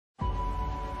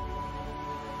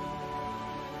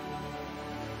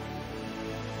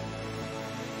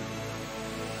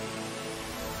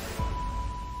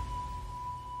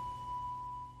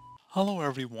Hello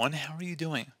everyone, how are you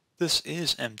doing? This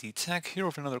is MD Tech here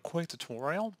with another quick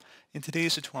tutorial. In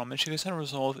today's tutorial, I'm going to show you guys how to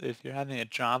resolve if you're having a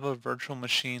Java Virtual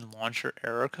Machine Launcher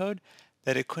error code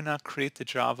that it could not create the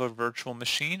Java Virtual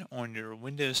Machine on your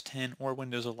Windows 10 or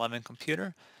Windows 11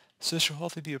 computer. So this should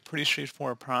hopefully be a pretty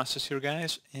straightforward process here,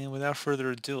 guys. And without further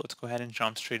ado, let's go ahead and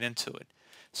jump straight into it.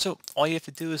 So all you have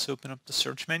to do is open up the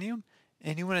search menu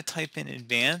and you want to type in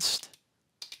advanced.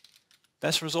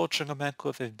 Best result should come back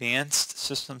with advanced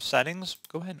system settings.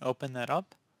 Go ahead and open that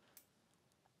up.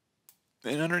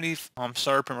 And underneath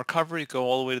startup and recovery, go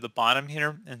all the way to the bottom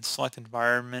here and select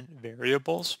environment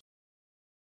variables.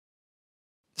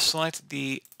 Select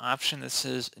the option that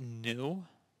says new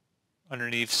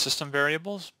underneath system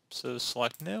variables. So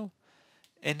select new.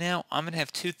 And now I'm going to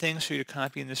have two things for you to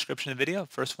copy in the description of the video.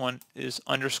 First one is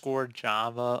underscore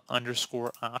Java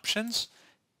underscore options.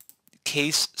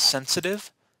 Case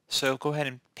sensitive. So go ahead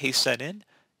and paste that in.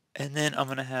 And then I'm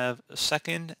going to have a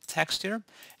second text here.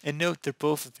 And note they're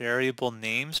both variable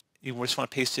names. You just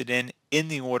want to paste it in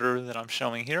the order that I'm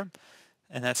showing here.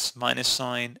 And that's minus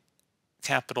sign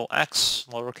capital X,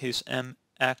 lowercase m,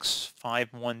 x,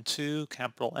 512,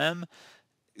 capital M.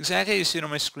 Exactly as you see it on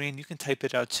my screen. You can type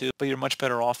it out too, but you're much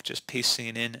better off just pasting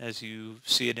it in as you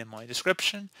see it in my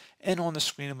description and on the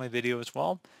screen of my video as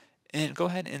well. And go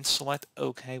ahead and select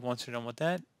OK once you're done with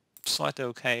that. Select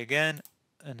OK again,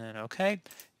 and then OK,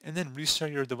 and then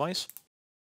restart your device.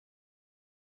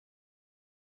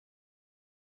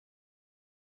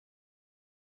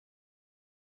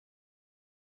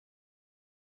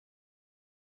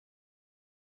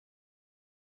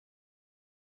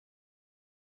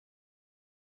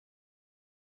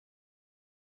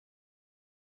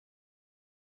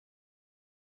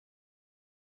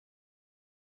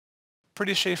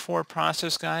 Pretty straightforward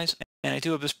process, guys. And I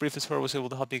do hope this brief tutorial was able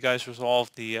to help you guys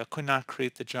resolve the could not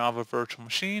create the Java virtual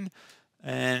machine.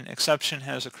 An exception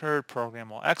has occurred, program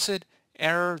will exit,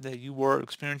 error that you were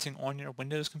experiencing on your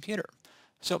Windows computer.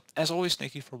 So, as always,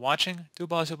 thank you for watching. Do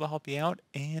hope I was able to help you out,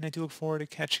 and I do look forward to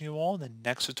catching you all in the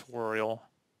next tutorial.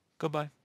 Goodbye.